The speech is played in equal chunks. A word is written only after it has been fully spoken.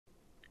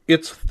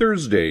It's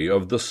Thursday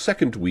of the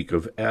second week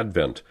of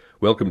Advent.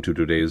 Welcome to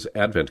today's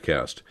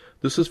ADVENTCAzT.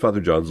 This is Father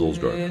John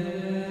Zulsdorf.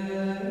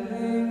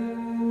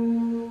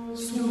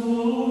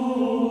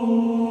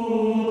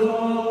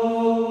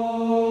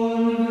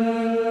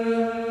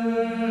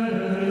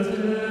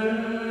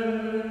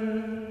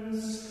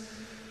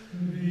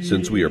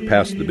 Since we are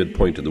past the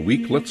midpoint of the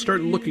week, let's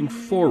start looking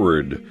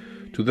forward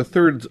to the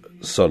third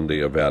Sunday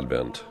of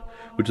Advent,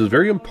 which is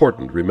very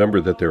important.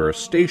 Remember that there are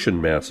station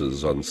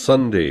masses on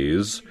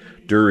Sundays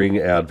during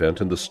Advent,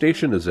 and the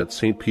station is at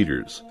St.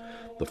 Peter's.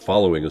 The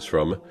following is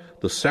from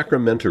the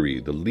Sacramentary,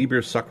 the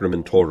Liber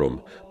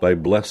Sacramentorum, by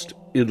Blessed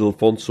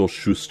Ildefonso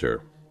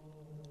Schuster.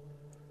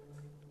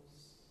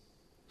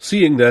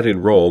 Seeing that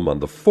in Rome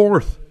on the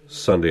fourth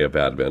Sunday of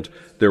Advent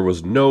there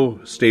was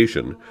no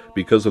station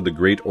because of the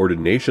great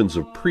ordinations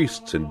of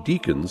priests and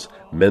deacons,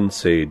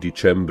 mensae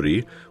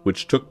Decembri,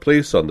 which took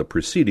place on the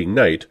preceding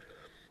night,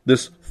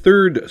 this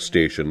third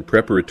station,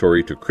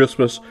 preparatory to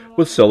Christmas,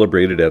 was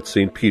celebrated at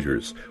St.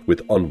 Peter's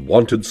with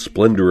unwonted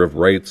splendor of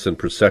rites and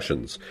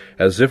processions,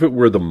 as if it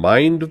were the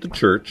mind of the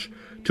Church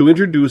to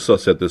introduce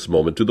us at this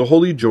moment to the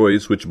holy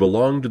joys which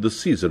belong to the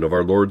season of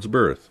our Lord's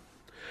birth.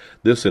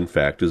 This, in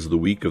fact, is the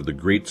week of the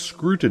great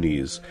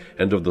scrutinies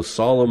and of the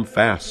solemn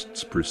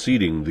fasts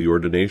preceding the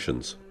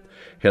ordinations.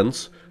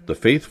 Hence, the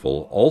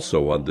faithful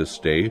also on this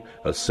day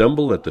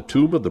assemble at the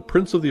tomb of the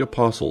Prince of the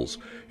Apostles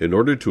in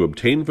order to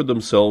obtain for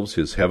themselves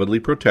his heavenly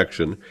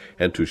protection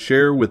and to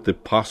share with the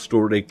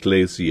Pastor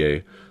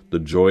Ecclesiae the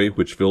joy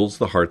which fills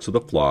the hearts of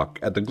the flock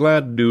at the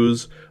glad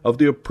news of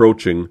the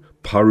approaching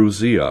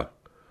parousia.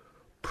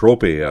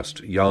 Prope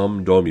est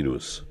iam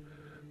Dominus,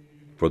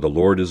 for the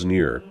Lord is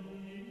near.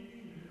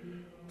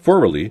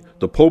 Formerly,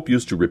 the Pope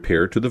used to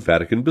repair to the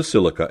Vatican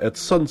Basilica at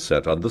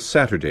sunset on the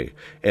Saturday,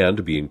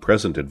 and, being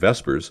present at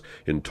Vespers,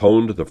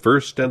 intoned the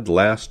first and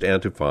last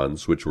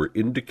antiphons which were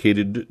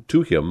indicated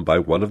to him by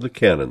one of the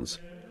canons.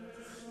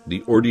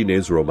 The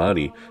Ordines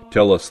Romani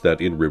tell us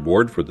that in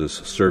reward for this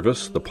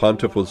service the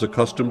pontiff was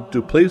accustomed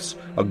to place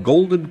a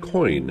golden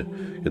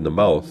coin in the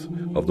mouth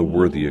of the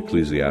worthy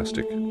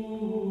ecclesiastic.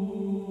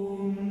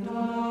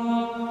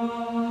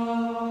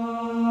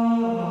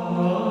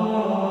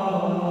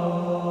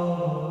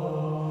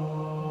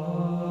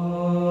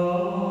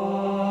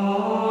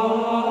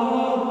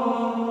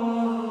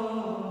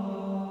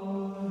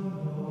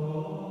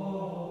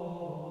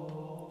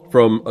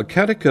 From a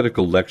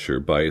catechetical lecture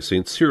by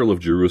St. Cyril of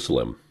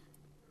Jerusalem.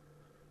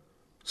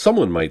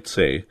 Someone might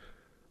say,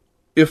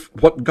 if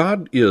what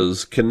God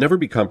is can never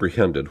be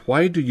comprehended,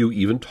 why do you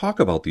even talk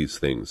about these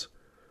things?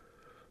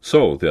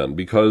 So, then,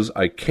 because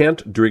I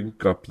can't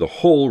drink up the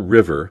whole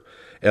river,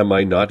 am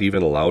I not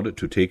even allowed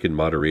to take in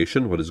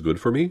moderation what is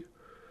good for me?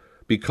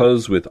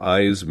 Because with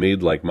eyes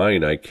made like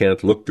mine I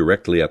can't look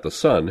directly at the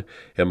sun,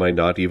 am I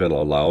not even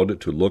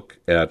allowed to look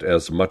at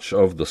as much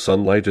of the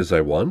sunlight as I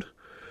want?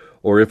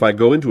 Or if I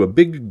go into a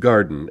big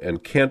garden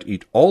and can't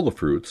eat all the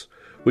fruits,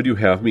 would you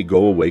have me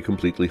go away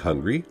completely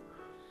hungry?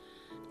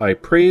 I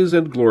praise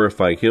and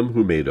glorify him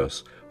who made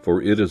us,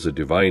 for it is a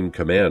divine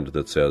command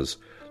that says,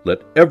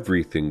 "Let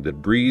everything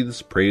that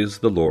breathes praise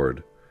the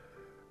Lord."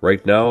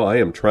 Right now I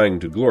am trying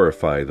to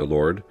glorify the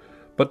Lord,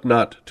 but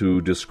not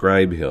to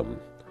describe him.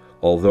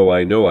 Although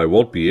I know I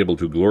won't be able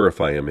to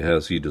glorify him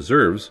as he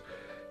deserves,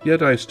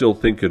 yet I still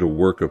think it a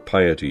work of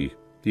piety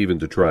even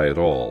to try at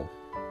all.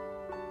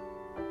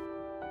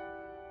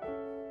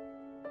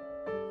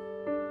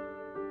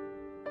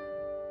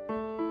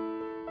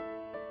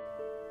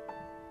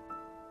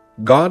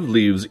 God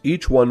leaves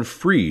each one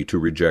free to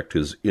reject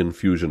his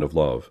infusion of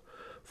love,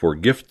 for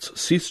gifts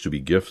cease to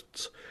be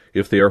gifts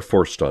if they are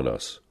forced on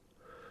us.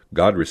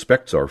 God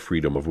respects our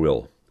freedom of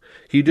will.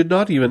 He did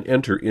not even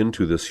enter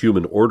into this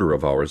human order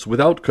of ours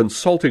without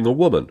consulting a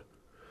woman.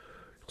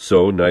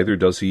 So neither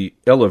does he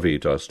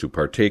elevate us to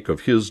partake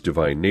of his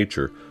divine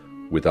nature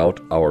without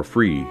our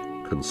free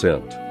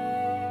consent.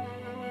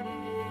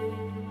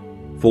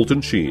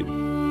 Fulton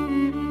Sheen.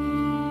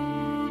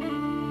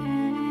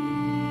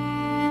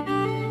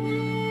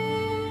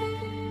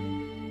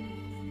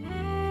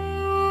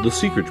 The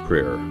secret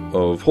prayer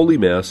of Holy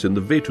Mass in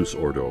the Vetus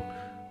Ordo,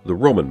 the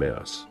Roman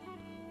Mass.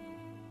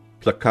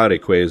 Placare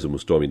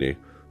quesumus, Domine,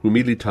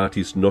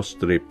 humilitatis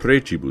nostrae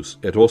precibus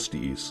et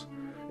hostiis,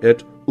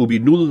 et ubi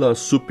nulla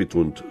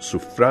suppitunt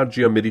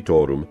suffragia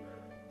meritorum,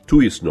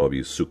 tuis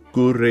nobis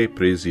succurre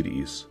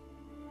presidiis.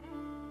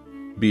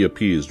 Be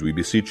appeased, we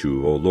beseech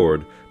you, O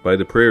Lord, by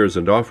the prayers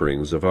and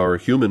offerings of our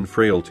human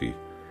frailty,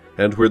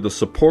 and where the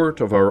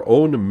support of our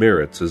own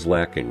merits is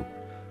lacking,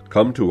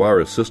 come to our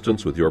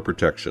assistance with your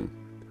protection.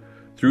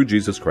 Through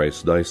Jesus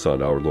Christ, thy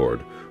Son, our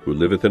Lord, who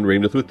liveth and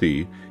reigneth with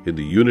thee, in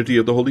the unity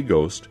of the Holy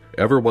Ghost,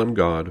 ever one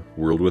God,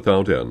 world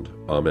without end.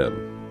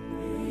 Amen.